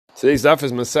Today's daf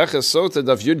is Maseches Sotah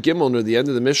daf Yud Gimel near the end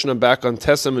of the Mishnah back on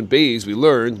Tesam and Beis. We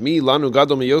learned Mi Lanu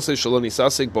Gadol Mi Yosef Shaloni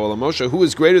Sasik Bo'olam Moshe. Who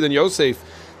is greater than Yosef?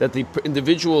 That the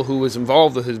individual who was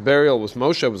involved with his burial was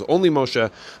Moshe. It was only Moshe.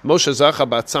 Moshe Zacha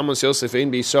Bat Samos Yosef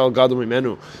Ein B'Yisrael Gadol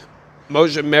Mimenu.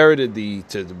 Moshe merited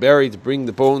to bring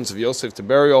the bones of Yosef to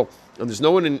burial, and there's no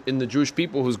one in the Jewish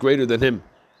people who's greater than him.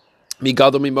 Mi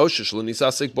Gadol Mi Moshe Shaloni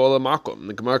Sasik Bo'olam Makom.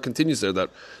 The Gemara continues there that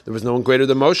there was no one greater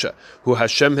than Moshe, who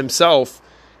Hashem himself,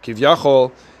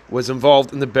 Kivyachol, was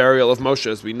involved in the burial of Moshe.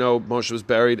 As we know, Moshe was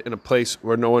buried in a place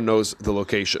where no one knows the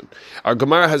location. Our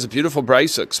Gemara has a beautiful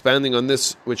brisa expanding on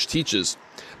this, which teaches,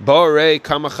 Ba'arei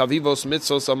kama chavivos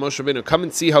mitzvos al Moshe Rabbeinu. Come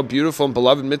and see how beautiful and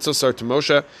beloved mitzvos are to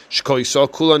Moshe. Shkol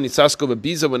yisrael kulan nitzasko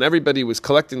bebiza. When everybody was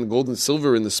collecting the gold and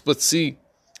silver in the split sea,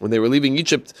 when they were leaving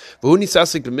Egypt, and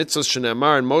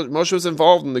Moshe was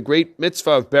involved in the great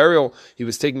mitzvah of burial. He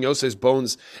was taking Yosef's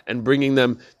bones and bringing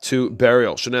them to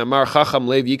burial.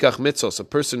 A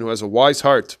person who has a wise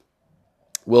heart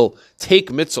will take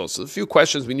mitzvot. So a few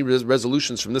questions, we need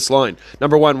resolutions from this line.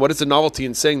 Number one, what is the novelty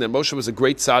in saying that Moshe was a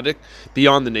great tzaddik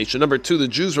beyond the nation? Number two, the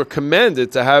Jews were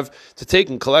commanded to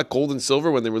take and collect gold and silver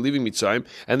when they were leaving Mitzrayim,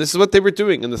 and this is what they were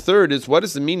doing. And the third is, what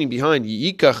is the meaning behind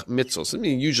yikach mitzvot? I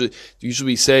mean, usually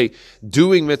we say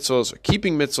doing mitzvot or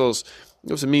keeping mitzvot. What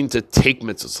does it mean to take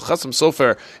mitzvahs? Chasam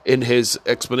Sofer, in his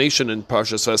explanation in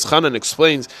Parshas Eschanan,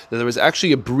 explains that there was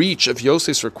actually a breach of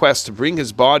Yosef's request to bring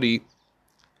his body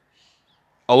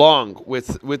along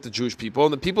with the Jewish people,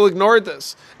 and the people ignored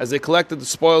this as they collected the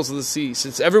spoils of the sea.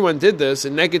 Since everyone did this,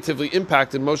 it negatively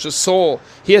impacted Moshe's soul.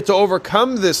 He had to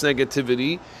overcome this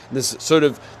negativity, this sort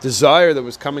of desire that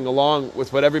was coming along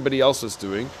with what everybody else was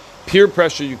doing. Peer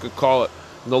pressure, you could call it.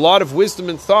 And a lot of wisdom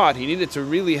and thought. He needed to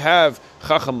really have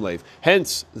Chacham Lev.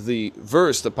 Hence the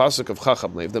verse, the pasuk of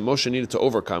Chacham Lev, that Moshe needed to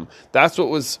overcome. That's what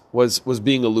was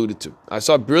being alluded to. I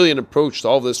saw a brilliant approach to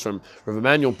all this from Rav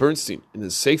Emanuel Bernstein in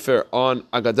his Sefer on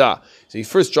Agadah. So he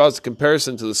first draws a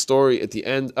comparison to the story at the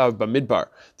end of Bamidbar,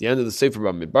 the end of the Sefer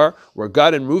Bamidbar, where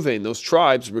Gad and Reuven, those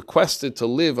tribes, requested to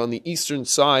live on the eastern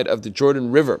side of the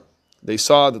Jordan River. They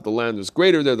saw that the land was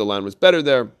greater there, the land was better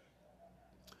there,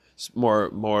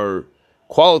 more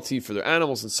quality for their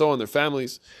animals and so on, their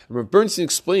families. And Rav Bernstein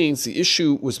explains the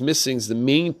issue was missing, the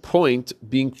main point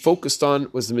being focused on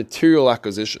was the material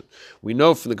acquisition. We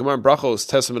know from the Gemara in Brachos,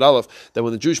 Testament Aleph, that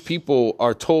when the Jewish people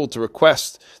are told to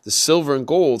request the silver and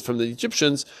gold from the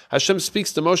Egyptians, Hashem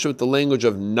speaks to Moshe with the language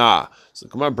of Na. So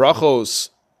the Gemara in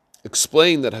Brachos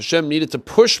explained that Hashem needed to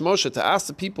push Moshe to ask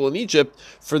the people in Egypt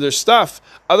for their stuff.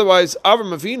 Otherwise,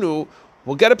 Avram Avinu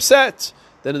will get upset.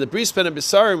 Then in the Bris Ben and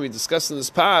Bisarim, we discussed in this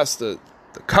past, the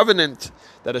covenant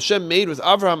that Hashem made with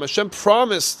Avraham, Hashem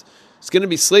promised it's going to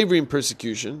be slavery and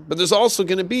persecution, but there's also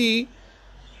going to be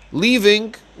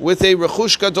leaving with a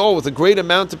rechush gadol, with a great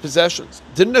amount of possessions.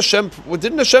 Didn't Hashem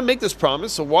make this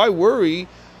promise? So why worry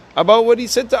about what he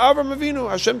said to Avraham Avinu?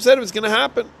 Hashem said it was going to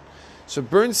happen. So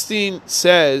Bernstein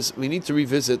says we need to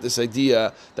revisit this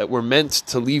idea that we're meant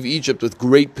to leave Egypt with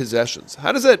great possessions.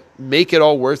 How does that make it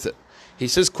all worth it? He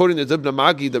says, quoting the Dibna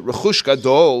Magi, that Rechush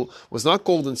Gadol was not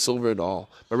gold and silver at all,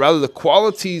 but rather the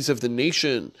qualities of the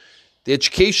nation, the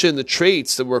education, the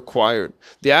traits that were acquired,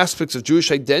 the aspects of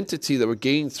Jewish identity that were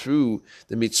gained through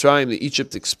the Mitzrayim, the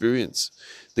Egypt experience,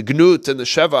 the Gnut and the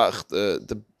Shevach,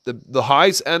 the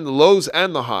highs and the lows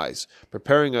and the highs,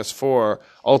 preparing us for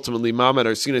ultimately Ma'amad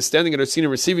Har Sinai, standing at Har Sinai,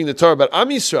 receiving the Torah. But Am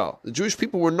Yisrael, the Jewish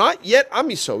people were not yet Am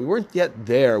Yisrael. We weren't yet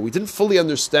there. We didn't fully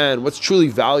understand what's truly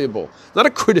valuable. Not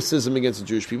a criticism against the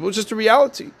Jewish people, it was just a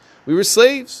reality. We were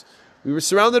slaves. We were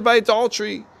surrounded by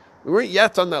idolatry. We weren't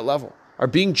yet on that level. Our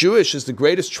being Jewish is the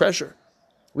greatest treasure.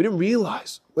 We didn't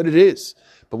realize what it is.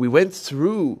 But we went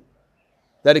through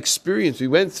that experience. We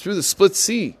went through the split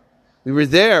sea. We were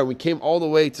there. We came all the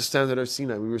way to stand at Har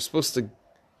Sinai. We were supposed to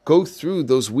go through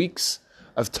those weeks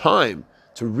of time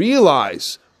to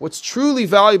realize what's truly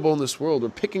valuable in this world. We're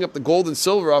picking up the gold and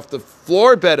silver off the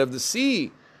floor bed of the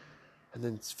sea. And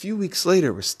then a few weeks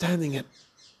later, we're standing at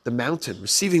the mountain,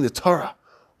 receiving the Torah.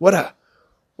 What a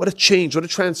change, what a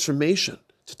transformation.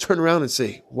 To turn around and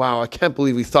say, wow, I can't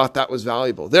believe we thought that was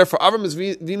valuable. Therefore, Avram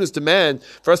Avinu's demand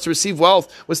for us to receive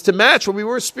wealth was to match where we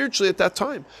were spiritually at that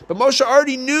time. But Moshe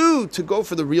already knew to go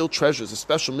for the real treasures, a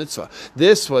special mitzvah.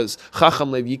 This was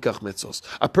Chacham Lev Yikach mitzvos,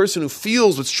 a person who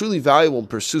feels what's truly valuable and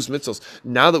pursues mitzvos.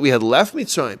 Now that we had left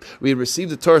Mitzrayim, we had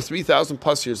received the Torah 3,000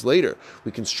 plus years later,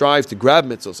 we can strive to grab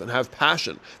mitzvos and have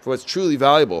passion for what's truly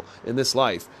valuable in this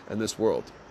life and this world.